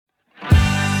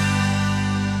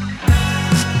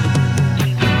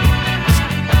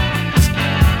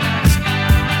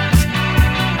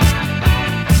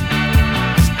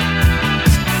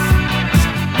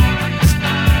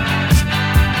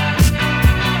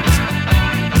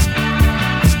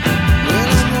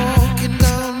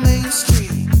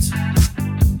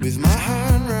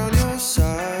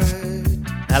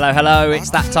Hello, hello.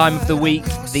 It's that time of the week,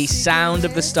 the sound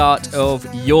of the start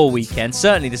of your weekend,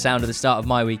 certainly the sound of the start of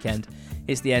my weekend.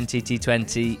 It's the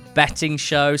NTT20 betting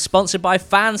show, sponsored by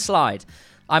Fanslide.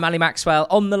 I'm Ali Maxwell.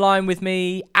 On the line with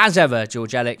me, as ever,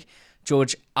 George Ellick.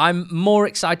 George, I'm more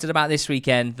excited about this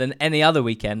weekend than any other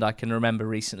weekend I can remember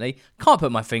recently. Can't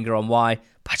put my finger on why,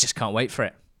 but I just can't wait for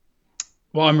it.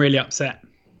 Well, I'm really upset.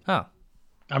 Oh.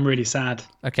 I'm really sad.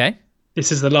 Okay.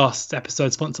 This is the last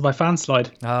episode sponsored by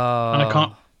Fanslide.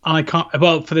 Oh. And I can't,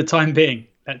 well, for the time being,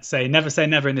 let's say never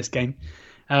in this game.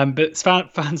 But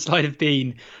Fanslide have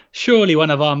been surely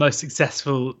one of our most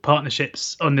successful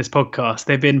partnerships on this podcast.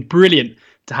 They've been brilliant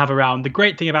to have around. The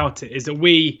great thing about it is that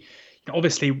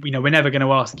obviously, we're never going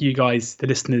to ask you guys, the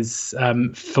listeners,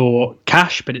 for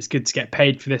cash, but it's good to get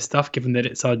paid for this stuff, given that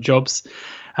it's our jobs.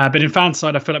 But in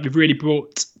Fanside, I feel like we've really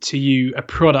brought to you a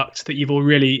product that you've all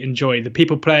really enjoyed. The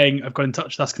people playing have got in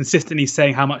touch with us consistently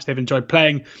saying how much they've enjoyed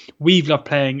playing. We've loved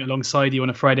playing alongside you on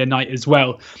a Friday night as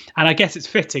well. And I guess it's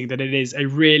fitting that it is a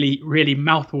really, really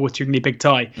mouth-wateringly big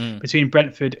tie between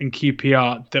Brentford and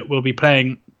QPR that we'll be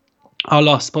playing our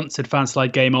last sponsored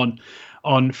Fanslide game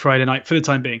on Friday night for the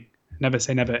time being. Never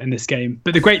say never in this game.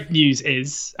 But the great news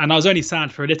is, and I was only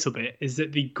sad for a little bit, is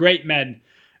that the great men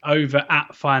over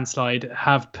at Fanslide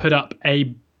have put up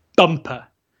a bumper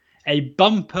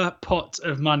pot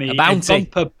of money, a bounty,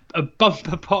 a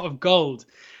bumper pot of gold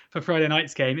for Friday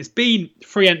night's game. It's been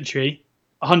free entry,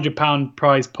 £100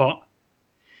 prize pot.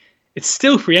 It's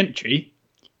still free entry.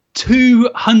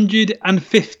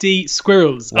 250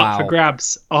 squirrels up for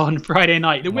grabs on Friday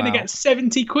night. The winner gets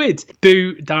 70 quid.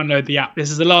 Do download the app.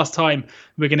 This is the last time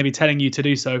we're going to be telling you to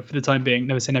do so for the time being.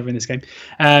 Never say never in this game.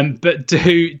 But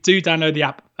do download the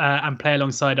app and play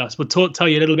alongside us. We'll tell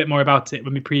you a little bit more about it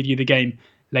when we preview the game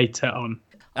later on.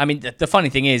 I mean, the funny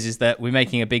thing is that we're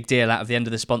making a big deal out of the end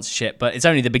of the sponsorship, but it's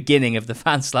only the beginning of the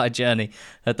Fanslide journey.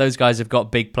 Those guys have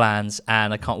got big plans,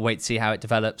 and I can't wait to see how it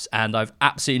develops. And I've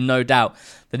absolutely no doubt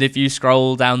that if you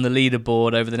scroll down the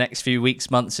leaderboard over the next few weeks,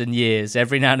 months, and years,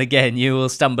 every now and again you will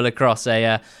stumble across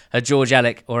a George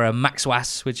Ellick or a Max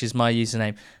Was, which is my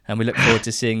username, and we look forward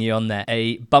to seeing you on there.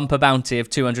 A bumper bounty of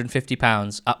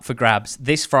 £250 up for grabs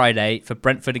this Friday for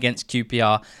Brentford against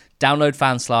QPR. Download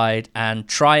Fanslide and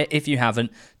try it if you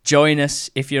haven't. Join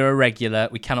us if you're a regular.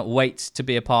 We cannot wait to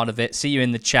be a part of it. See you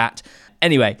in the chat.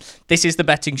 Anyway, this is the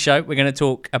betting show. We're going to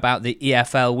talk about the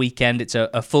EFL weekend. It's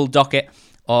a full docket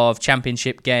of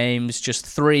championship games, just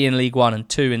 3 in League One and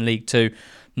 2 in League Two.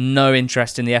 No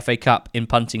interest in the FA Cup in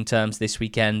punting terms this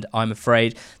weekend, I'm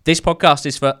afraid. This podcast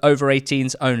is for over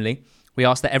 18s only. We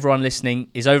ask that everyone listening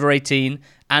is over 18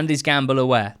 and is gamble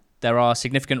aware. There are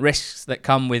significant risks that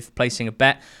come with placing a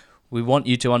bet. We want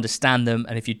you to understand them,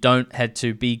 and if you don't, head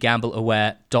to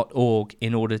begambleaware.org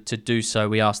in order to do so.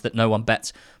 We ask that no one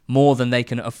bets more than they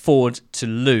can afford to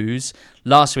lose.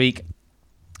 Last week,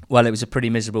 well, it was a pretty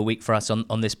miserable week for us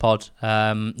on this pod.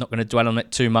 Not going to dwell on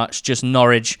it too much. Just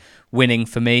Norwich winning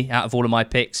for me out of all of my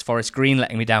picks. Forest Green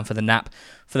letting me down for the nap.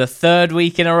 For the third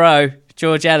week in a row,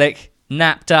 George Ellick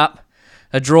napped up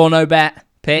a draw no bet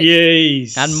pick.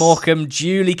 Yes. And Morecambe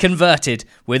duly converted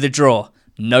with a draw.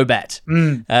 No bet.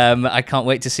 I can't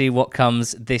wait to see what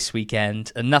comes this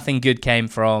weekend. And nothing good came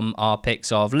from our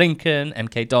picks of Lincoln,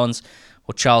 MK Dons,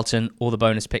 or Charlton, or the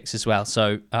bonus picks as well.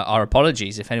 So our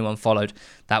apologies if anyone followed.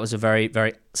 That was a very,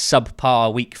 very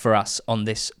subpar week for us on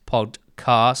this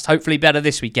podcast. Hopefully better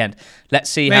this weekend.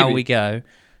 Let's see how we go.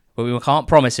 Well, we can't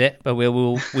promise it, but we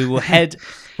will head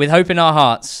with hope in our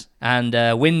hearts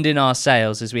and wind in our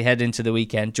sails as we head into the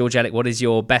weekend. George Ellick, what is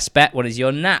your best bet? What is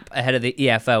your nap ahead of the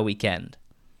EFL weekend?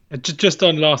 Just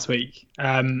on last week,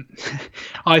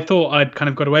 I thought I'd kind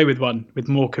of got away with one, with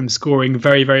Morecambe scoring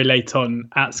very, very late on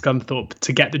at Scunthorpe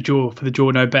to get the draw for the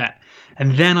draw no bet.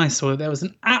 And then I saw that there was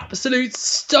an absolute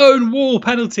stonewall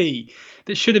penalty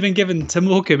that should have been given to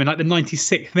Morecambe in like the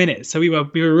 96th minute. So we were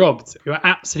robbed. We were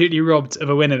absolutely robbed of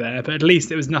a winner there, but at least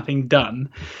there was nothing done.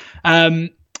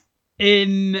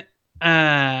 In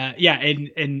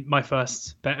my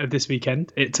first bet of this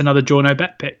weekend, it's another draw no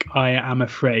bet pick, I am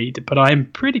afraid, but I'm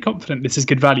pretty confident this is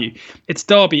good value. It's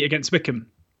Derby against Wycombe.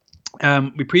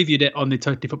 We previewed it on the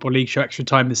Totally Football League show Extra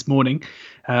Time this morning,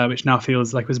 which now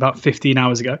feels like it was about 15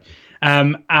 hours ago.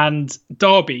 And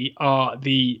Derby are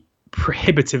the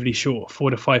prohibitively short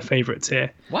 4-5 favourites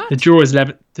here. What? The draw is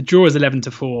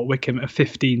 11-4. Wycombe are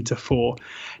 15-4.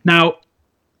 Now,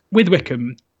 with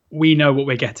Wycombe, we know what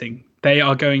we're getting. They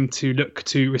are going to look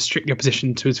to restrict the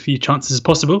opposition to as few chances as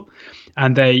possible,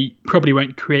 and they probably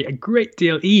won't create a great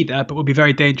deal either, but will be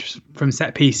very dangerous from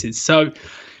set pieces. So,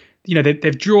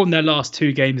 they've drawn their last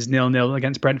 2 games 0-0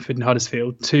 against Brentford and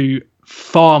Huddersfield, 2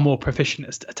 far more proficient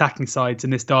attacking sides in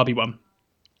this Derby one.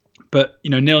 But,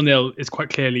 0-0 is quite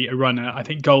clearly a runner. I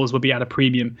think goals will be at a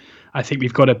premium. I think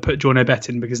we've got to put draw no bet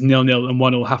in because 0-0 and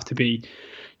 1-1 have to be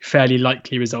fairly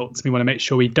likely results. We want to make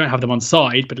sure we don't have them on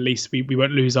side, but at least we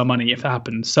won't lose our money if that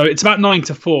happens. So it's about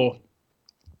 9-4,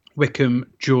 Wycombe,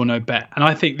 draw no bet. And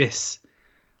I think this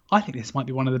might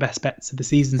be one of the best bets of the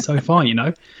season so far,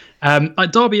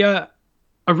 Like Derby are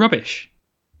rubbish,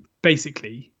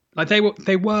 basically. Like they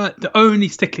were the only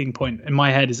sticking point in my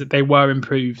head is that they were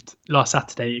improved last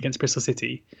Saturday against Bristol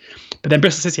City, but then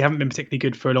Bristol City haven't been particularly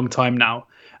good for a long time now,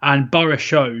 and Borough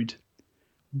showed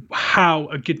how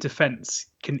a good defence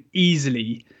can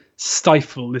easily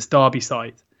stifle this Derby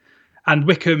side, and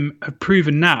Wycombe have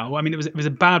proven now. I mean, it was a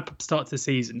bad start to the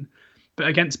season, but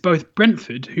against both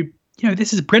Brentford, who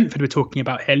this is Brentford we're talking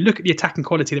about here. Look at the attacking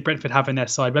quality that Brentford have in their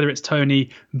side, whether it's Tony,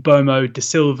 Bomo, De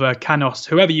Silva, Canos,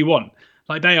 whoever you want.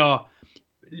 Like they are,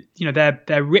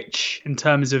 they're rich in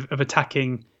terms of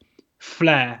attacking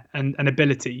flair and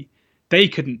ability. They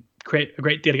couldn't create a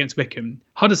great deal against Wycombe.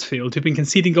 Huddersfield, who've been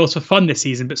conceding goals for fun this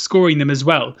season, but scoring them as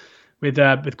well with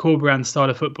Corberan's style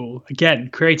of football, again,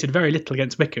 created very little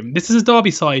against Wycombe. This is a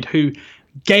Derby side who,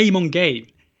 game on game,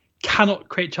 cannot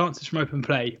create chances from open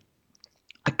play.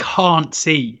 I can't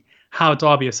see how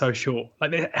Derby are so short.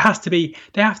 Like they have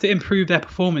to improve their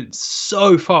performance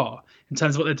so far in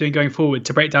terms of what they're doing going forward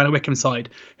to break down a Wycombe side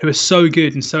who are so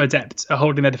good and so adept at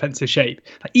holding their defensive shape.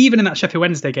 Like even in that Sheffield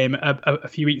Wednesday game a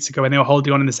few weeks ago when they were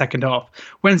holding on in the second half,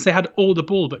 Wednesday had all the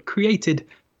ball but created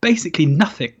basically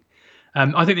nothing.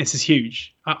 I think this is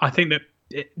huge. I think that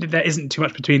there isn't too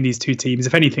much between these two teams.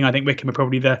 If anything, I think Wycombe are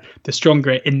probably the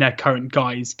stronger in their current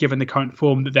guise, given the current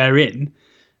form that they're in.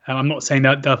 I'm not saying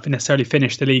that they'll necessarily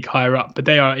finish the league higher up, but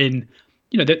they are in,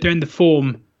 they're in the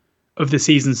form of the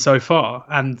season so far,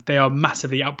 and they are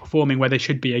massively outperforming where they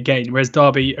should be again. Whereas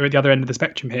Derby are at the other end of the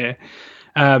spectrum here.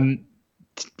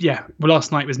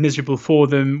 Last night was miserable for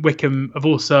them. Wycombe have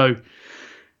also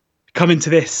come into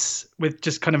this with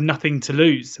just kind of nothing to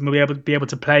lose, and will be able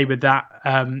to play with that.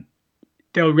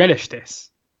 They'll relish this.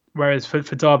 Whereas for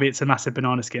Derby, it's a massive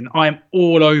banana skin. I am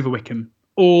all over Wycombe.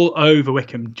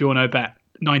 Draw no bet.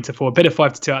 9-4. A bit of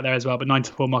 5-2 out there as well, but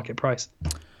 9-4 market price.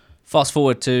 Fast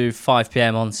forward to 5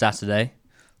 p.m. on Saturday.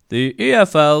 The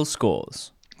EFL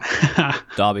scores.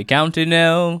 Derby County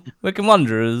 0, Wycombe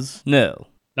Wanderers 0.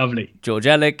 Lovely. George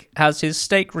Ellick has his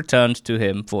steak returned to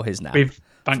him for his nap. We've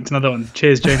banked another one.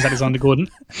 Cheers, James Alexander-Gordon.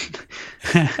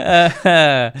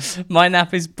 My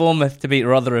nap is Bournemouth to beat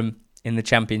Rotherham in the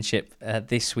Championship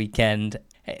this weekend.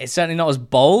 It's certainly not as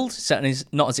bold, certainly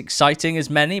not as exciting as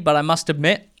many, but I must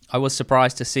admit, I was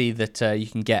surprised to see that you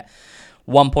can get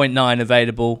 1.9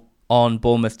 available on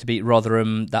Bournemouth to beat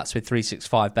Rotherham. That's with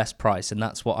 365 best price, and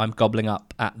that's what I'm gobbling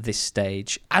up at this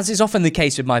stage. As is often the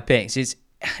case with my picks,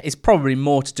 it's probably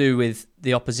more to do with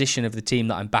the opposition of the team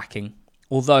that I'm backing.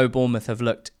 Although Bournemouth have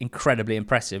looked incredibly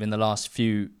impressive in the last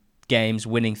few games,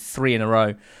 winning 3 in a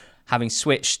row, having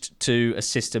switched to a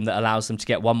system that allows them to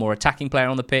get one more attacking player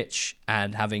on the pitch,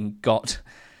 and having got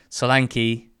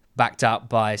Solanke backed up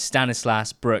by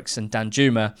Stanislas, Brooks and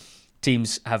Danjuma,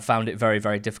 teams have found it very,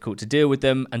 very difficult to deal with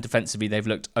them, and defensively they've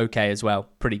looked okay as well,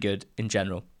 pretty good in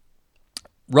general.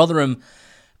 Rotherham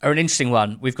are an interesting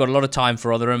one. We've got a lot of time for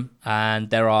Rotherham, and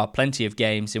there are plenty of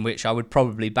games in which I would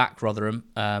probably back Rotherham,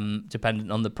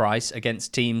 dependent on the price,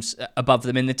 against teams above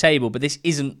them in the table, but this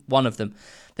isn't one of them.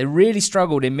 They really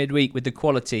struggled in midweek with the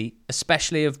quality,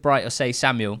 especially of Bright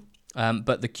Osayi-Samuel,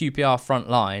 but the QPR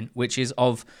front line, which is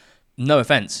of no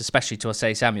offence, especially to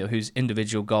Osayi-Samuel, whose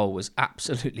individual goal was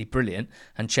absolutely brilliant,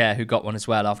 and Chair, who got one as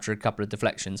well after a couple of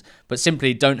deflections, but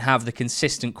simply don't have the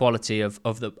consistent quality of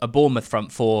a Bournemouth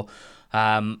front four.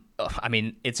 I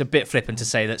mean, it's a bit flippant to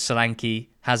say that Solanke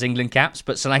has England caps,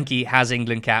 but Solanke has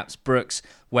England caps. Brooks,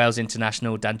 Wales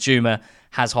international. Danjuma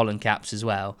has Holland caps as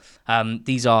well.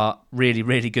 These are really,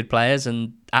 really good players,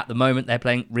 and at the moment they're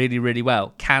playing really, really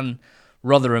well. Can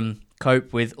Rotherham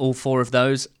cope with all 4 of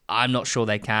those? I'm not sure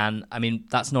they can. I mean,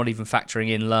 that's not even factoring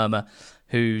in Lerma,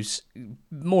 who's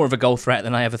more of a goal threat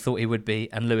than I ever thought he would be,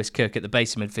 and Lewis Cook at the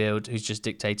base of midfield, who's just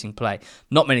dictating play.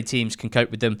 Not many teams can cope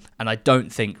with them, and I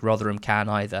don't think Rotherham can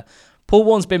either. Paul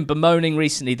Warne's been bemoaning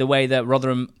recently the way that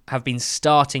Rotherham have been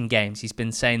starting games. He's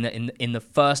been saying that in the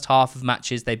first half of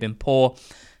matches they've been poor,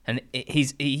 and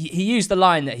he used the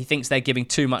line that he thinks they're giving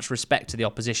too much respect to the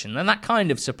opposition, and that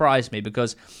kind of surprised me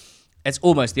because it's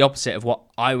almost the opposite of what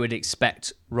I would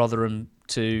expect Rotherham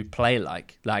to play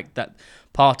like. Like, that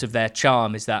part of their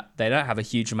charm is that they don't have a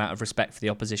huge amount of respect for the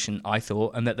opposition, I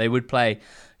thought, and that they would play,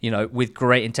 with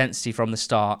great intensity from the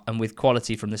start and with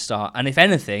quality from the start. And if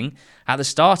anything, at the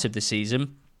start of the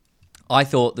season, I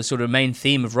thought the sort of main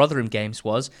theme of Rotherham games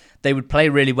was they would play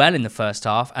really well in the first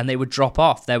half and they would drop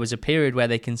off. There was a period where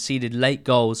they conceded late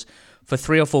goals for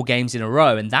 3 or 4 games in a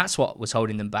row, and that's what was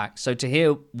holding them back. So to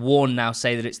hear Warne now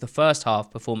say that it's the first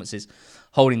half performances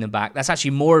holding them back, that's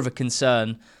actually more of a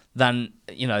concern than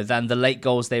the late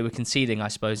goals they were conceding, I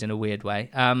suppose, in a weird way.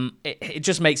 It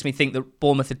just makes me think that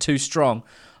Bournemouth are too strong.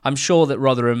 I'm sure that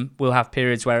Rotherham will have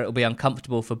periods where it'll be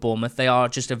uncomfortable for Bournemouth. They are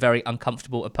just a very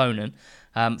uncomfortable opponent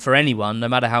for anyone, no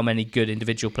matter how many good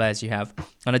individual players you have.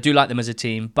 And I do like them as a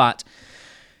team, but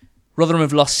Rotherham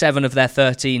have lost 7 of their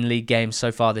 13 league games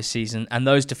so far this season, and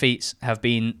those defeats have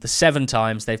been the 7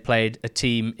 times they've played a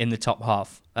team in the top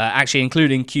half, actually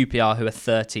including QPR, who are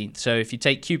 13th. So if you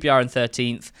take QPR in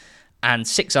 13th and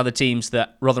 6 other teams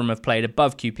that Rotherham have played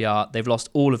above QPR, they've lost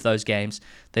all of those games.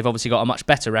 They've obviously got a much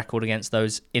better record against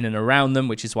those in and around them,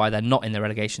 which is why they're not in the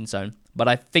relegation zone. But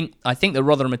I think that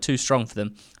Rotherham are too strong for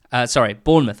them.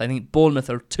 Bournemouth. I think Bournemouth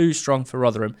are too strong for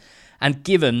Rotherham. And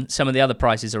given some of the other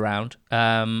prices around,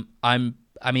 Cardiff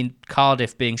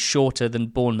being shorter than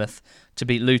Bournemouth to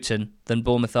beat Luton than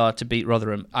Bournemouth are to beat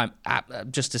Rotherham, I'm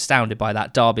just astounded by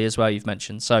that. Derby as well, you've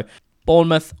mentioned. So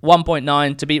Bournemouth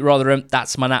 1.9 to beat Rotherham.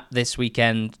 That's my nap this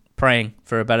weekend, praying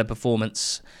for a better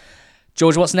performance.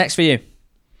 George, what's next for you?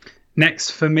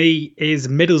 Next for me is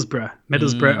Middlesbrough.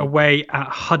 Middlesbrough away at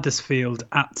Huddersfield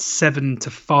at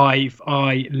 7-5.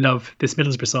 I love this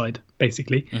Middlesbrough side,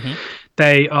 basically. Mm-hmm.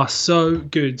 They are so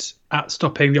good at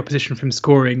stopping the opposition from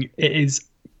scoring. It is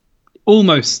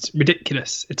almost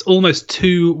ridiculous. It's almost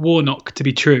too Warnock to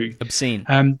be true. Obscene.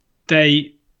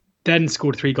 They then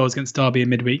scored 3 goals against Derby in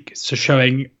midweek, so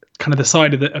showing kind of the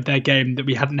side of their game that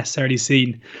we hadn't necessarily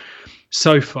seen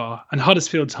so far. And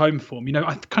Huddersfield's home form,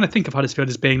 I kind of think of Huddersfield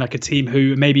as being like a team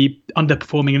who may be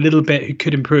underperforming a little bit, who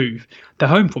could improve. Their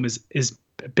home form is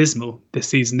abysmal this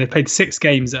season. They've played 6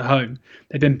 games at home.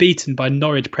 They've been beaten by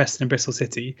Norwich, Preston and Bristol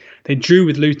City. They drew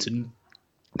with Luton.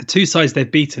 The 2 sides they've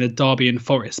beaten are Derby and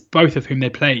Forest, both of whom they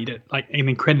played at like an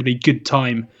incredibly good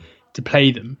time to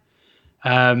play them.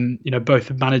 Both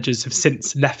the managers have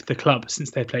since left the club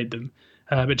since they played them,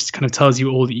 which just kind of tells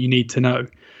you all that you need to know.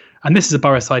 And this is a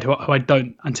Borough side who I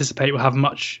don't anticipate will have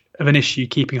much of an issue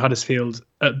keeping Huddersfield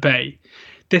at bay.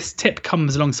 This tip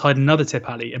comes alongside another tip,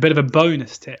 Ali, a bit of a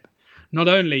bonus tip. Not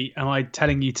only am I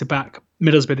telling you to back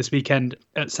Middlesbrough this weekend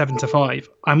at 7-5,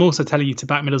 I'm also telling you to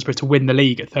back Middlesbrough to win the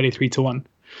league at 33-1.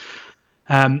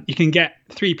 You can get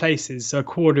 3 places, so a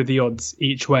quarter of the odds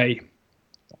each way.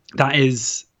 That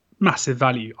is massive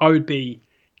value. I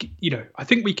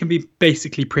think we can be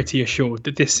basically pretty assured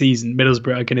that this season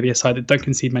Middlesbrough are going to be a side that don't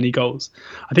concede many goals.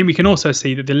 I think we can also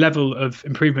see that the level of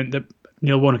improvement that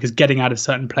Neil Warnock is getting out of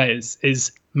certain players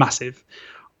is massive.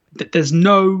 There's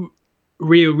no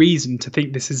real reason to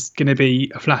think this is going to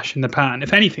be a flash in the pan.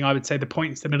 If anything, I would say the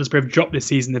points that Middlesbrough have dropped this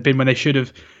season have been when they should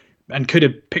have and could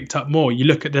have picked up more. You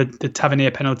look at the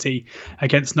Tavernier penalty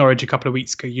against Norwich a couple of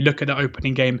weeks ago. You look at the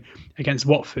opening game against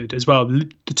Watford as well.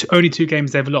 Only 2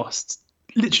 games they've lost,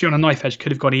 literally on a knife edge,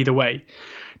 could have gone either way.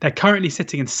 They're currently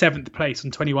sitting in 7th place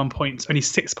on 21 points, only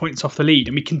 6 points off the lead.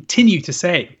 And we continue to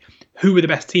say who are the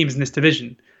best teams in this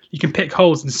division. You can pick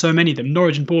holes in so many of them.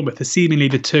 Norwich and Bournemouth are seemingly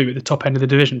the 2 at the top end of the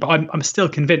division. But I'm still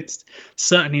convinced,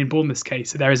 certainly in Bournemouth's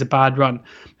case, that there is a bad run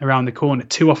around the corner.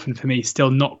 Too often for me,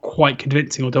 still not quite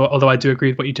convincing, although I do agree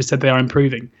with what you just said, they are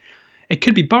improving. It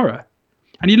could be Borough.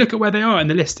 And you look at where they are in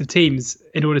the list of teams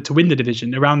in order to win the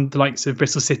division, around the likes of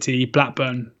Bristol City,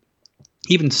 Blackburn,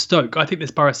 even Stoke. I think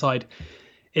this Borough side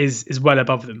is well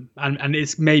above them, and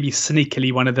it's maybe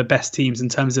sneakily one of the best teams in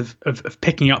terms of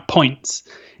picking up points.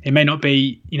 It may not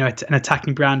be an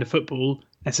attacking brand of football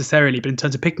necessarily, but in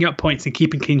terms of picking up points and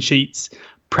keeping clean sheets,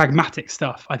 pragmatic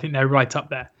stuff, I think they're right up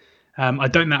there. I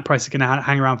don't think that price is going to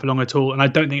hang around for long at all, and I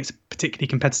don't think it's a particularly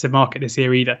competitive market this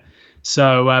year either.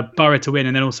 So Borough to win,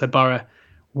 and then also Borough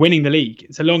winning the league.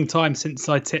 It's a long time since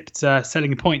I tipped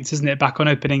selling points, isn't it? Back on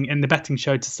opening in the betting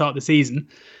show to start the season.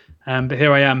 But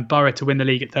here I am. Borough to win the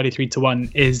league at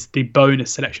 33-1 is the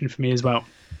bonus selection for me as well.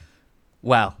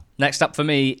 Well, next up for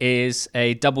me is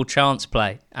a double chance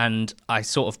play. And I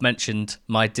sort of mentioned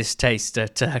my distaste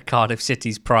at Cardiff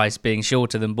City's price being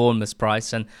shorter than Bournemouth's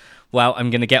price. And, well,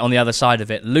 I'm going to get on the other side of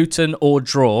it. Luton or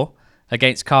draw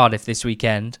against Cardiff this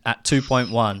weekend at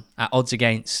 2.1 at odds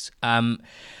against.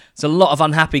 There's a lot of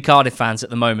unhappy Cardiff fans at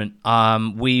the moment.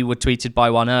 We were tweeted by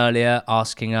one earlier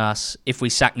asking us, if we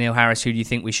sack Neil Harris, who do you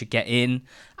think we should get in?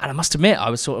 And I must admit, I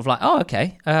was sort of like, oh,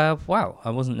 okay. Wow, I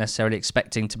wasn't necessarily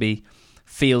expecting to be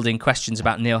fielding questions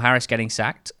about Neil Harris getting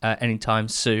sacked anytime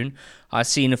soon. I've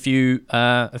seen a few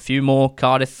more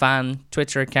Cardiff fan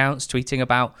Twitter accounts tweeting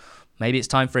about maybe it's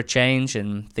time for a change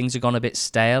and things have gone a bit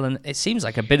stale. And it seems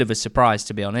like a bit of a surprise,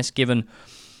 to be honest, given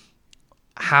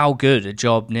how good a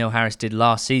job Neil Harris did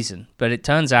last season. But it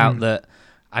turns out that,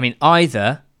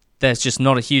 either there's just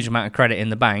not a huge amount of credit in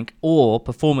the bank, or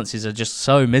performances are just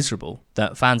so miserable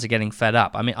that fans are getting fed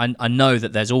up. I know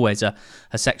that there's always a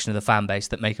section of the fan base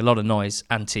that make a lot of noise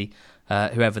anti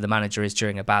whoever the manager is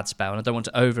during a bad spell, and I don't want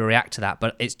to overreact to that,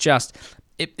 but it's just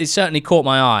it certainly caught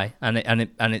my eye,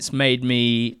 and it's made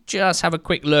me just have a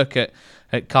quick look at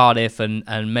Cardiff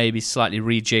and maybe slightly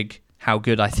rejig how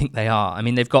good I think they are.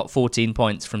 They've got 14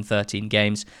 points from 13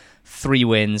 games. 3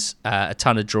 wins, a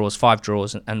ton of draws, 5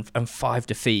 draws, and 5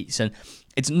 defeats. And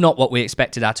it's not what we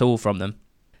expected at all from them.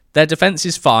 Their defence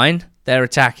is fine. Their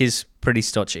attack is pretty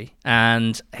stodgy.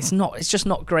 And it's just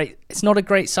not great. It's not a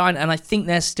great sign. And I think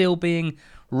they're still being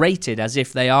rated as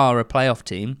if they are a playoff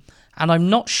team. And I'm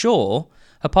not sure,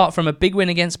 apart from a big win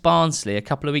against Barnsley a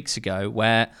couple of weeks ago,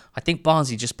 where I think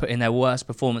Barnsley just put in their worst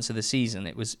performance of the season.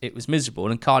 It was miserable.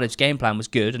 And Cardiff's game plan was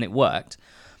good and it worked.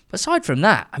 But aside from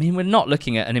that, we're not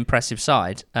looking at an impressive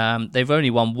side. They've only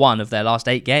won 1 of their last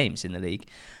 8 games in the league.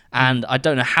 And I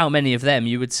don't know how many of them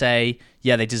you would say,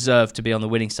 yeah, they deserve to be on the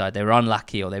winning side. They were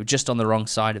unlucky or they were just on the wrong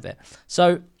side of it.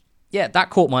 So, yeah, that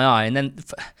caught my eye. And then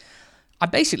I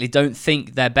basically don't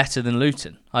think they're better than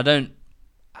Luton. I don't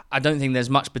think there's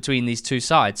much between these two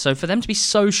sides. So for them to be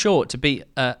so short to beat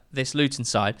this Luton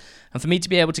side, and for me to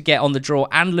be able to get on the draw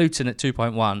and Luton at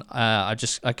 2.1,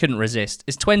 I couldn't resist.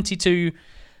 It's 22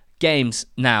 games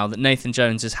now that Nathan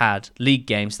Jones has had, league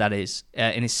games that is,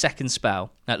 in his second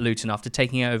spell at Luton after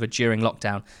taking it over during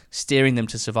lockdown, steering them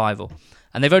to survival.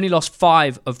 And they've only lost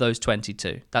 5 of those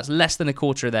 22. That's less than a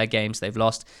quarter of their games they've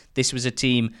lost. This was a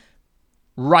team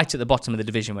right at the bottom of the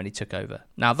division when he took over.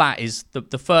 Now that is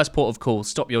the first port of call.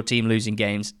 Stop your team losing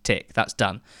games. Tick. That's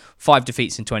done. 5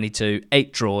 defeats in 22,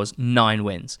 8 draws, 9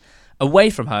 wins. Away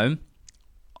from home,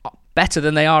 better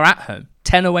than they are at home.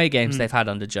 10 away games they've had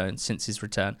under Jones since his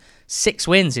return. 6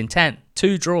 wins in 10,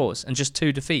 2 draws and just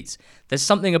 2 defeats. There's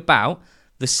something about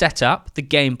the setup, the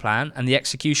game plan and the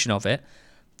execution of it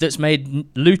that's made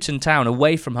Luton Town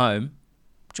away from home,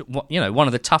 one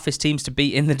of the toughest teams to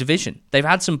beat in the division. They've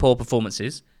had some poor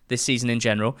performances this season in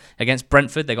general. Against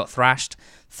Brentford, they got thrashed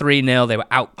 3-0. They were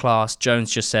outclassed.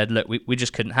 Jones just said, look, we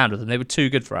just couldn't handle them. They were too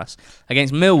good for us.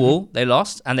 Against Millwall, they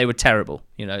lost and they were terrible.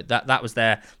 That was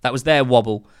their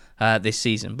wobble this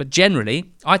season. But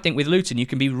generally, I think with Luton, you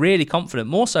can be really confident,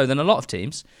 more so than a lot of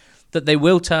teams, that they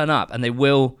will turn up and they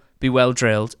will be well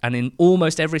drilled. And in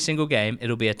almost every single game,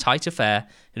 it'll be a tight affair.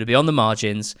 It'll be on the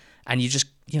margins. And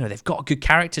they've got a good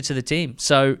character to the team.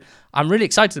 So I'm really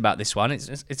excited about this one.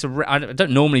 I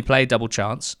don't normally play double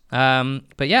chance.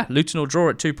 But yeah, Luton will draw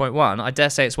at 2.1. I dare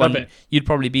say it's one you'd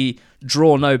probably be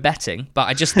draw no betting. But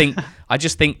I just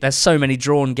think there's so many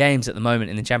drawn games at the moment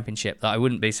in the Championship that I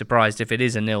wouldn't be surprised if it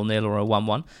is a 0-0 or a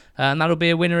 1-1. And that'll be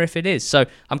a winner if it is. So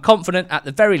I'm confident at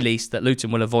the very least that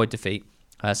Luton will avoid defeat.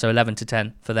 So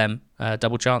 11-10 for them.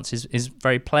 Double chance is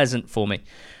very pleasant for me.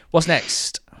 What's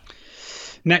next?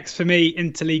 Next for me,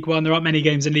 into League One. There aren't many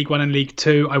games in League One and League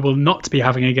Two. I will not be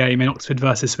having a game in Oxford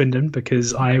versus Swindon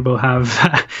because I will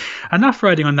have enough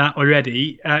riding on that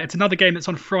already. It's another game that's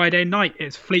on Friday night.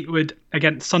 It's Fleetwood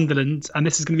against Sunderland, and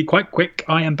this is going to be quite quick.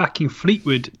 I am backing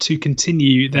Fleetwood to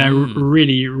continue their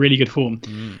really, really good form.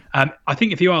 I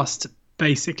think if you asked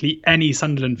basically any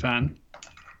Sunderland fan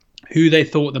who they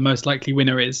thought the most likely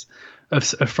winner is of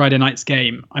Friday night's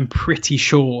game, I'm pretty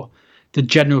sure the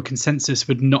general consensus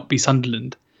would not be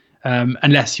Sunderland,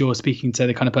 unless you're speaking to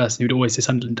the kind of person who'd always say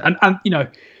Sunderland. And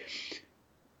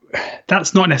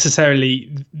that's not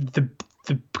necessarily the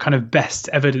kind of best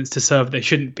evidence to serve they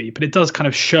shouldn't be, but it does kind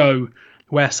of show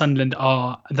where Sunderland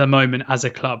are at the moment as a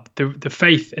club. The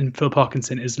faith in Phil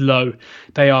Parkinson is low.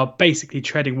 They are basically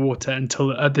treading water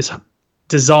until this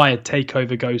desired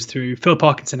takeover goes through. Phil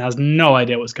Parkinson has no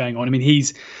idea what's going on.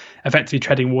 He's effectively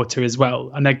treading water as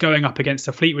well. And they're going up against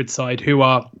a Fleetwood side who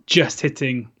are just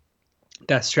hitting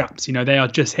their straps. They are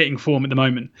just hitting form at the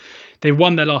moment. They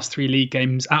won their last 3 league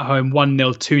games at home, 1-0,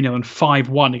 2-0 and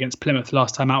 5-1 against Plymouth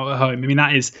last time out at home.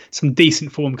 That is some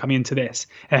decent form coming into this.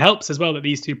 It helps as well that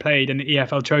these two played in the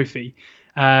EFL Trophy.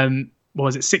 What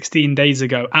was it, 16 days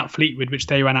ago at Fleetwood, which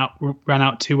they ran out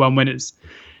 2-1 winners.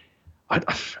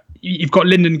 You've got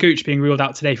Lyndon Gooch being ruled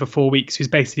out today for 4 weeks, who's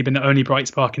basically been the only bright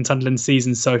spark in Sunderland's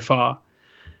season so far.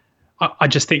 I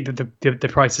just think that the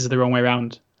prices are the wrong way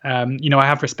around. I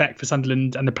have respect for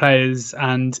Sunderland and the players,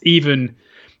 and even,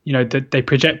 they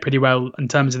project pretty well in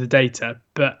terms of the data.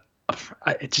 But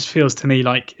it just feels to me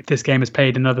like if this game is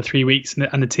played another 3 weeks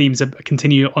and the teams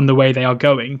continue on the way they are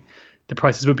going, the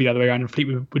prices would be the other way around, and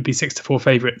Fleetwood would be 6-4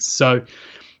 favourites. So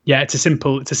Yeah, it's a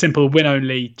simple win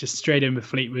only, just straight in with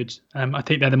Fleetwood. I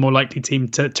think they're the more likely team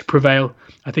to prevail.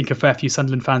 I think a fair few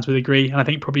Sunderland fans would agree, and I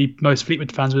think probably most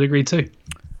Fleetwood fans would agree too.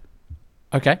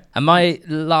 Okay, and my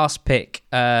last pick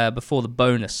before the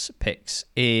bonus picks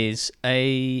is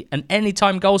an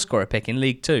anytime goal scorer pick in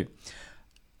League Two.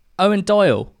 Owen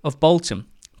Doyle of Bolton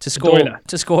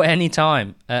to score any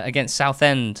time against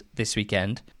Southend this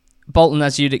weekend. Bolton,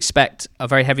 as you'd expect, are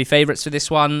very heavy favourites for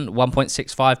this one.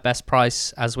 1.65 best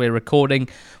price as we're recording.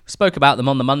 We spoke about them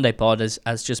on the Monday pod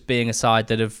as just being a side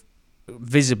that have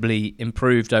visibly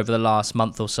improved over the last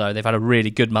month or so. They've had a really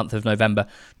good month of November,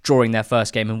 drawing their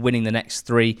first game and winning the next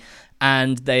three.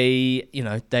 And they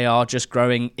are just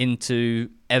growing into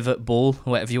Everett ball,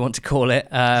 whatever you want to call it.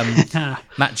 Matt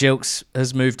Gilks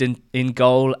has moved in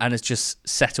goal and has just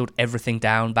settled everything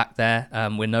down back there.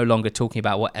 We're no longer talking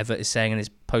about what Everett is saying in his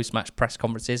post-match press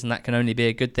conferences, and that can only be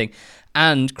a good thing.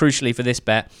 And crucially for this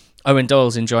bet, Owen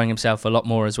Doyle's enjoying himself a lot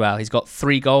more as well. He's got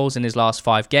 3 goals in his last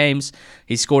 5 games.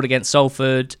 He scored against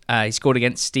Salford. He scored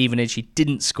against Stevenage. He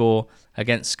didn't score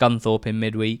against Scunthorpe in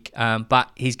midweek,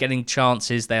 but he's getting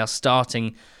chances. They are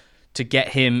starting to get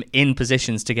him in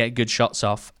positions to get good shots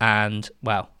off. And,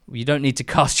 well, you don't need to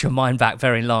cast your mind back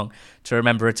very long to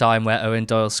remember a time where Owen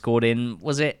Doyle scored in,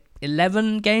 was it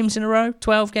 11 games in a row?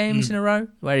 12 games in a row?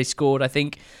 Where he scored, I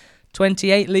think,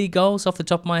 28 league goals off the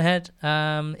top of my head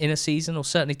in a season, or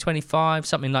certainly 25,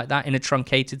 something like that, in a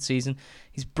truncated season.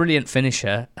 He's a brilliant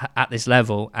finisher at this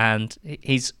level, and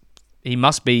he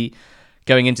must be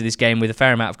going into this game with a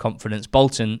fair amount of confidence.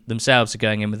 Bolton themselves are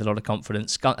going in with a lot of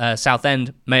confidence.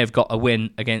 Southend may have got a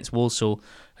win against Walsall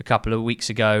a couple of weeks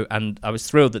ago, and I was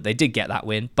thrilled that they did get that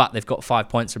win, but they've got 5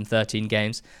 points from 13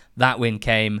 games. That win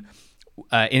came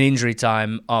in injury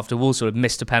time after Walsall had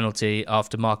missed a penalty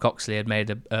after Mark Oxley had made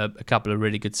a couple of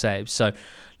really good saves. So,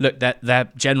 look,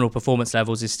 their general performance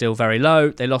levels is still very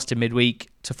low. They lost in midweek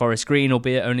to Forest Green,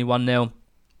 albeit only 1-0.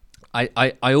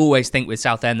 I always think with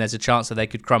Southend there's a chance that they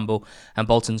could crumble and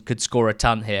Bolton could score a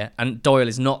ton here. And Doyle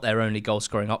is not their only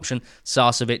goal-scoring option.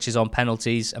 Sarcevic is on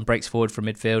penalties and breaks forward from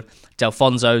midfield.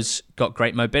 Delfonso's got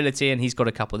great mobility and he's got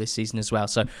a couple this season as well.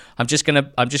 So I'm just gonna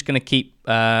back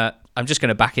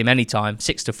him anytime,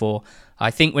 6-4.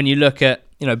 I think when you look at,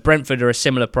 Brentford are a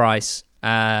similar price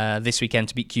this weekend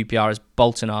to beat QPR as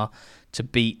Bolton are to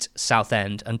beat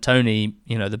Southend. And Tony,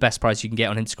 the best price you can get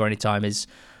on him to score any time is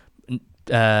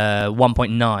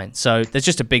 1.9. So there's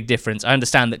just a big difference. I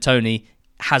understand that Tony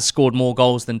has scored more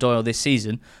goals than Doyle this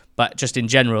season, but just in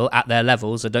general, at their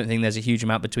levels, I don't think there's a huge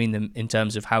amount between them in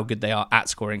terms of how good they are at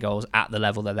scoring goals at the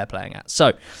level that they're playing at.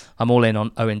 So I'm all in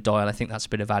on Owen Doyle. I think that's a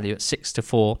bit of value at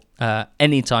 6-4.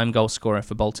 Anytime goal scorer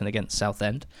for Bolton against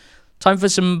Southend. Time for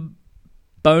some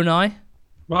Bonai.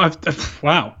 Well,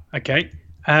 wow. Okay.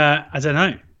 I don't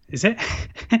know. Is it?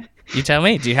 You tell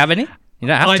me. Do you have any? You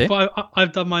don't have to.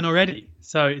 I've done mine already,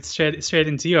 so it's straight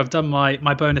into you. I've done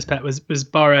my bonus bet was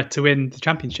Borough to win the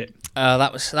championship.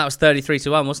 That was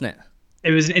 33-1, wasn't it?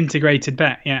 It was an integrated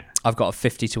bet, yeah. I've got a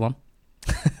 50-1.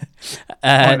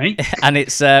 And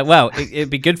it's it'd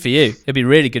be good for you. It'd be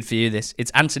really good for you.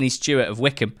 It's Anthony Stewart of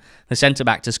Wickham, the centre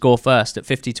back, to score first at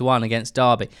 50-1 against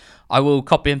Derby. I will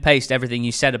copy and paste everything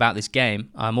you said about this game.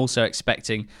 I'm also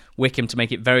expecting Wickham to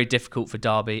make it very difficult for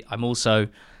Derby. I'm also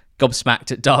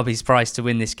gobsmacked at Derby's price to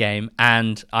win this game,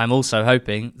 and I'm also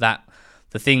hoping that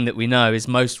the thing that we know is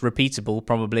most repeatable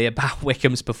probably about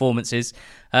Wickham's performances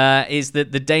is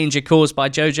that the danger caused by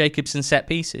Joe Jacobson set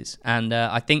pieces. And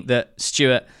I think that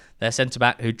Stewart, their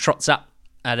centre-back, who trots up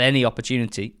at any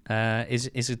opportunity,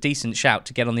 is a decent shout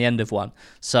to get on the end of one.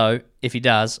 So if he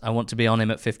does, I want to be on him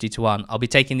at 50-1. I'll be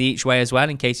taking the each way as well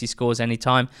in case he scores any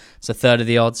time. It's a third of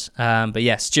the odds. But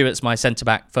yeah, Stewart's my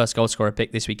centre-back first goal scorer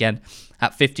pick this weekend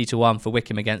at 50-1 for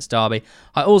Wickham against Derby.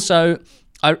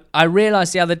 I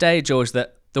realised the other day, George,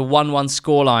 that the 1-1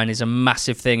 scoreline is a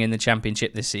massive thing in the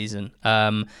Championship this season.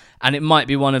 And it might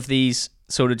be one of these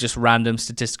sort of just random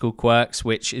statistical quirks,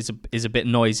 which is a bit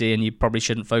noisy and you probably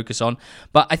shouldn't focus on.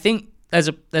 But I think there's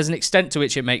an extent to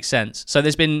which it makes sense. So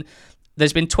there's been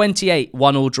 28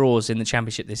 1-1 draws in the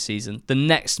Championship this season. The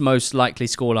next most likely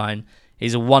scoreline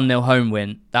is a 1-0 home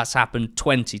win. That's happened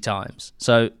 20 times.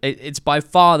 So it's by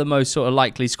far the most sort of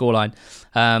likely scoreline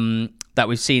that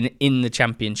we've seen in the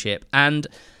Championship. And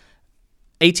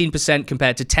 18%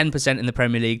 compared to 10% in the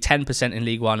Premier League, 10% in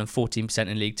League One, and 14%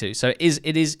 in League Two. So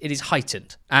it is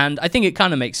heightened, and I think it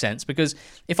kind of makes sense because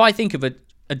if I think of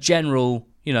a general,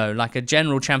 like a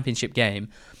general Championship game,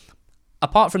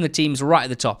 apart from the teams right at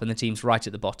the top and the teams right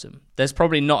at the bottom, there's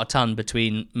probably not a ton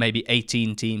between maybe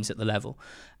 18 teams at the level,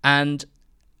 and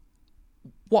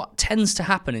what tends to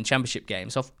happen in championship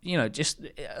games, just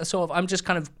sort of, I'm just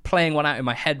kind of playing one out in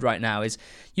my head right now, is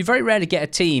you very rarely get a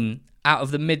team out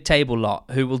of the mid-table lot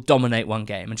who will dominate one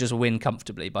game and just win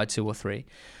comfortably by 2 or 3.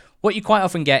 What you quite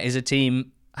often get is a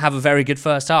team have a very good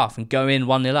first half and go in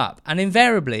 1-0 up. And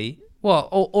invariably,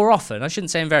 or often, I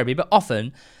shouldn't say invariably, but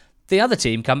often, the other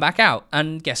team come back out.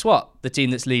 And guess what? The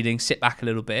team that's leading sit back a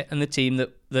little bit, and the team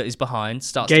that is behind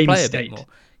starts to play a bit more.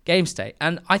 Game state.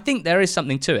 And I think there is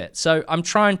something to it. So I'm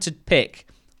trying to pick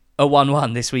a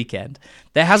 1-1 this weekend.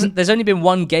 There's only been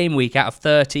one game week out of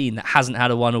 13 that hasn't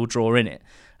had a 1-1 draw in it.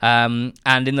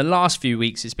 And in the last few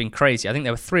weeks, it's been crazy. I think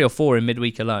there were 3 or 4 in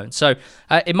midweek alone. So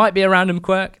it might be a random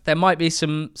quirk. There might be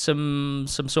some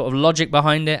sort of logic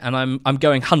behind it, and I'm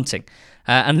going hunting.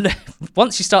 And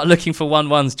once you start looking for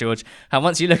 1-1s, George, and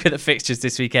once you look at the fixtures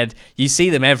this weekend, you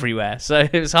see them everywhere. So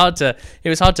it was hard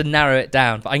to narrow it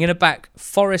down. But I'm going to back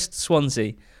Forest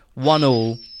Swansea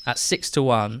 1-1 at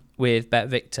 6-1 with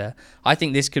BetVictor. I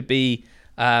think this could be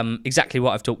exactly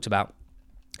what I've talked about.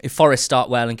 If Forest start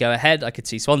well and go ahead, I could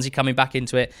see Swansea coming back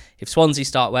into it. If Swansea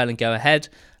start well and go ahead,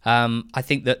 I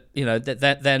think that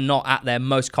that they're not at their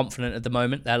most confident at the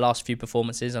moment, their last few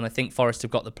performances, and I think Forest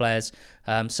have got the players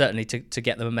certainly to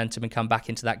get the momentum and come back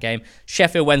into that game.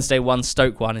 Sheffield Wednesday 1,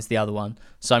 Stoke 1 is the other one,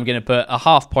 so I'm going to put a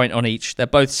half point on each. They're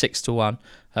both 6-1.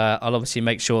 I'll obviously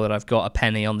make sure that I've got a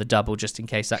penny on the double just in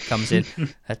case that comes in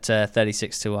at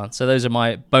 36-1. So those are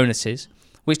my bonuses.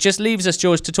 Which just leaves us,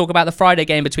 George, to talk about the Friday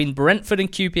game between Brentford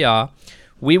and QPR.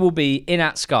 We will be in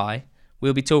at Sky.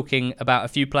 We'll be talking about a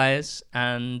few players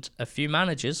and a few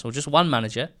managers, or just one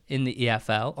manager in the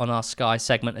EFL on our Sky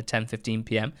segment at 10:15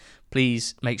 p.m.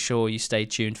 Please make sure you stay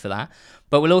tuned for that.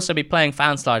 But we'll also be playing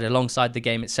Fanslide alongside the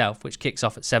game itself, which kicks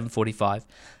off at 7:45.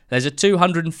 There's a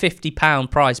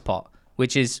 £250 prize pot,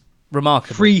 which is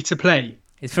remarkable. Free to play.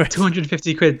 It's for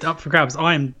 £250 up for grabs.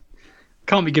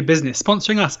 Can't be good business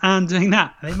sponsoring us and doing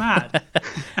that. Are they mad?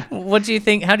 What do you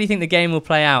think? How do you think the game will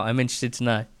play out? I'm interested to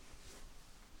know.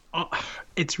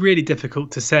 It's really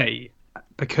difficult to say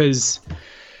because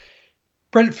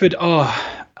Brentford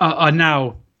are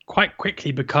now quite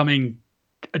quickly becoming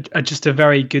just a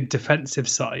very good defensive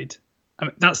side. I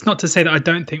mean, that's not to say that I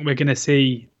don't think we're going to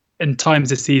see in times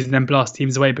this season them blast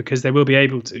teams away, because they will be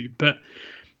able to. But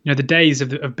the days of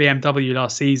BMW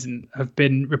last season have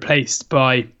been replaced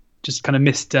by just kind of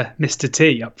Mr.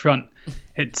 T up front.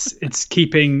 It's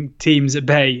keeping teams at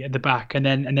bay at the back, and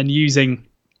then using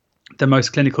the most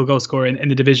clinical goal scorer in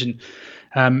the division,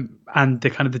 and the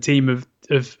kind of the team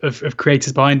of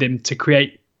creators behind him to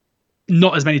create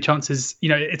not as many chances.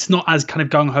 It's not as kind of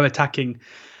gung ho attacking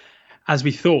as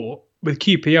we thought. With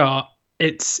QPR,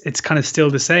 it's kind of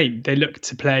still the same. They look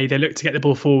to play, they look to get the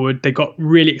ball forward. They've got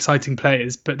really exciting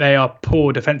players, but they are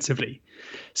poor defensively.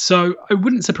 So it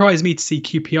wouldn't surprise me to see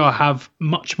QPR have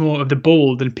much more of the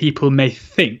ball than people may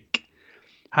think.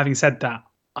 Having said that,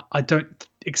 I don't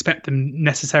expect them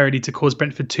necessarily to cause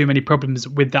Brentford too many problems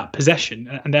with that possession.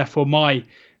 And therefore, my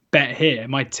bet here,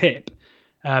 my tip,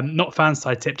 not fan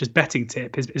side tip, just betting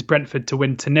tip, is Brentford to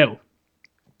win 2-0.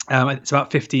 It's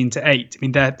about 15-8. I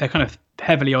mean, they're kind of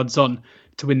heavily odds on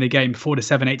to win the game,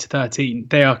 4-7, 8-13.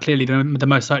 They are clearly the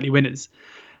most likely winners.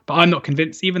 But I'm not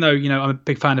convinced, even though, I'm a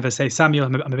big fan of, say, Samuel,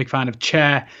 I'm a big fan of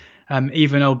Chair.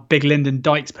 Even old Big Lyndon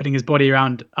Dykes putting his body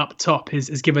around up top has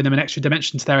given them an extra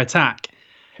dimension to their attack.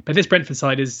 But this Brentford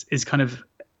side is kind of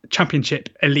championship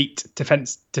elite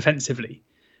defensively.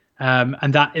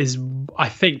 And that is, I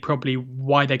think, probably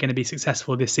why they're going to be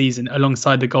successful this season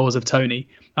alongside the goals of Tony.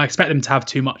 I expect them to have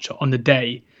too much on the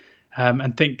day,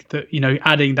 and think that,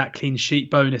 adding that clean sheet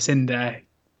bonus in there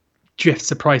drifts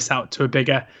the price out to a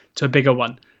bigger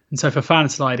one. And so for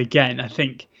Fanslide, again, I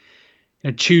think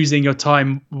choosing your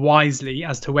time wisely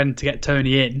as to when to get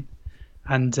Tony in,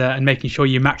 and making sure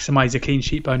you maximise your clean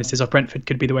sheet bonuses off Brentford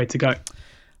could be the way to go.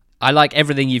 I like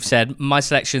everything you've said. My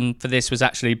selection for this was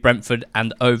actually Brentford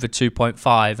and over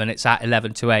 2.5, and it's at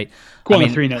 11-8. Go on,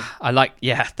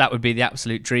 3-0. That would be the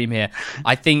absolute dream here.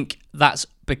 I think that's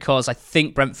because I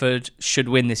think Brentford should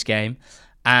win this game,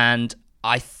 and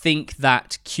I think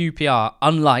that QPR,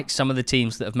 unlike some of the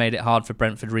teams that have made it hard for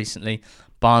Brentford recently,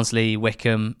 Barnsley,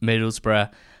 Wickham,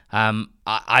 Middlesbrough,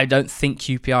 I don't think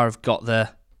QPR have got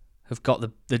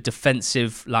the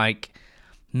defensive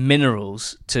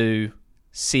minerals to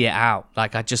see it out.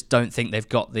 I just don't think they've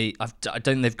got the. I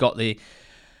don't think they've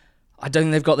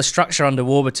got the structure under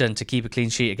Warburton to keep a clean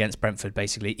sheet against Brentford,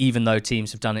 basically, even though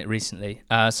teams have done it recently.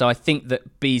 So I think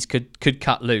that Bees could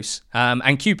cut loose.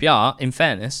 And QPR, in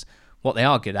fairness, what they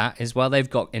are good at is, they've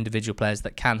got individual players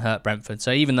that can hurt Brentford.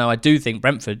 So even though I do think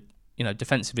Brentford,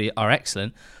 defensively are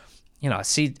excellent, I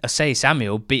see Asai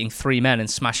Samuel beating 3 men and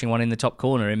smashing one in the top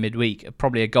corner in midweek.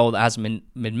 Probably a goal that hasn't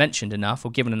been mentioned enough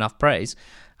or given enough praise.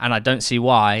 And I don't see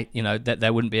why, that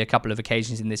there wouldn't be a couple of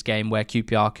occasions in this game where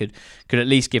QPR could at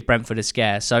least give Brentford a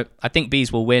scare. So I think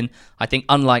Bees will win. I think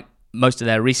unlike most of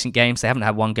their recent games, they haven't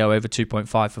had one go over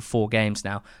 2.5 for 4 games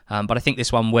now. But I think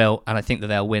this one will, and I think that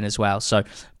they'll win as well. So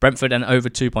Brentford and over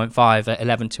 2.5 at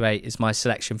 11-8 is my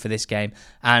selection for this game.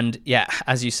 And yeah,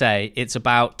 as you say, it's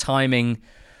about timing.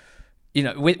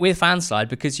 With Fanslide,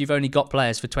 because you've only got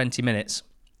players for 20 minutes,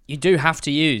 you do have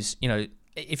to use,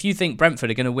 if you think Brentford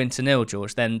are going to win 2-0,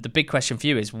 George, then the big question for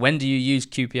you is, when do you use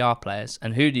QPR players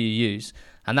and who do you use?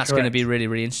 And that's going to be really,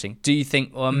 really interesting. Do you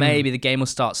think, maybe the game will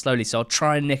start slowly, so I'll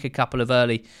try and nick a couple of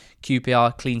early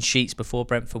QPR clean sheets before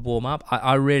Brentford warm up?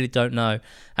 I really don't know.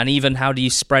 And even how do you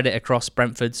spread it across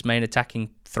Brentford's main attacking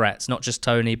threats, not just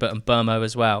Tony, but Mbeumo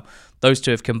as well? Those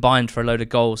two have combined for a load of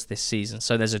goals this season,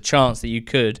 so there's a chance that you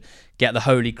could get the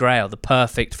holy grail, the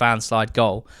perfect Fanslide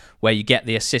goal, where you get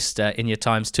the assister in your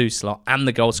times 2 slot and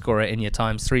the goal scorer in your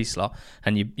times 3 slot,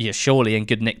 and you're surely in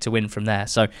good nick to win from there.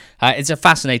 So it's a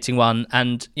fascinating one,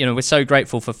 and we're so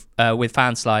grateful for with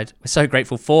Fanslide. We're so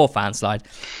grateful for Fanslide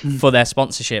for their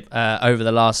sponsorship over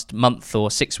the last month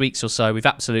or 6 weeks or so. We've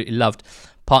absolutely loved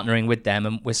partnering with them,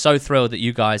 and we're so thrilled that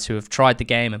you guys who have tried the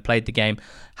game and played the game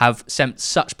have sent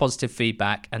such positive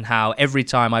feedback, and how every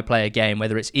time I play a game,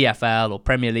 whether it's EFL or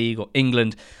Premier League or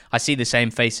England, I see the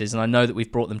same faces, and I know that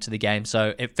we've brought them to the game.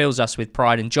 So it fills us with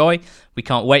pride and joy. We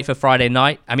can't wait for Friday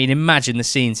night. I mean, imagine the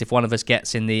scenes if one of us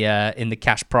gets in the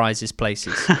cash prizes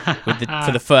places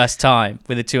for the first time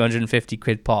with a 250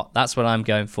 quid pot. That's what I'm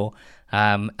going for.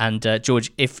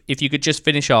 George, if you could just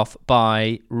finish off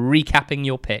by recapping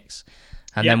your picks,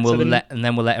 and then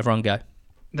we'll let everyone go.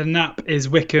 The nap is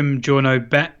Wickham Journo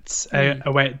bets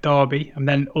away at Derby. I'm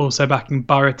then also backing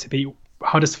Borough to beat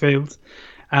Huddersfield,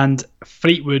 and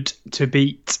Fleetwood to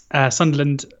beat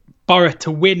Sunderland. Borough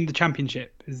to win the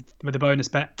Championship is with a bonus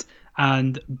bet,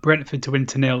 and Brentford to win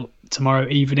 2-0 tomorrow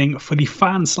evening for the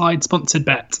Fanslide sponsored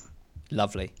bet.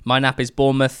 Lovely. My nap is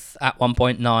Bournemouth at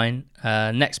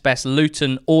 1.9. Next best,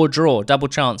 Luton or draw. Double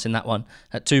chance in that one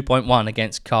at 2.1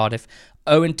 against Cardiff.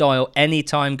 Owen Doyle,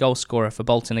 anytime goal scorer for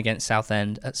Bolton against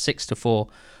Southend at 6-4.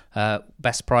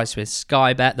 Best price with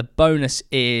Sky Bet. The bonus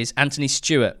is Anthony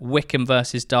Stewart, Wickham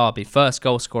versus Derby. First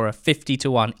goal scorer,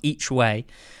 50-1 each way.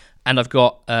 And I've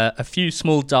got a few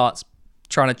small darts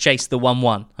trying to chase the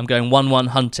 1-1. I'm going 1-1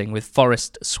 hunting with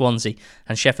Forest Swansea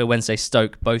and Sheffield Wednesday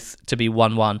Stoke, both to be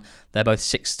 1-1. They're both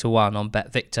 6-1 on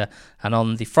Bet Victor. And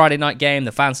on the Friday night game,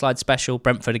 the Fanslide special,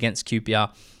 Brentford against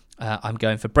QPR, I'm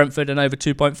going for Brentford and over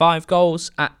 2.5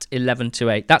 goals at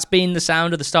 11-8. That's been the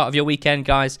sound of the start of your weekend,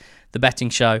 guys. The betting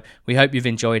show. We hope you've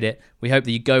enjoyed it. We hope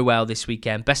that you go well this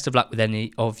weekend. Best of luck with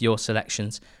any of your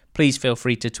selections. Please feel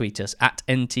free to tweet us at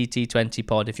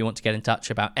NTT20pod if you want to get in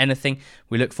touch about anything.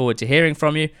 We look forward to hearing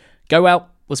from you. Go well.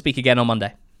 We'll speak again on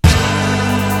Monday.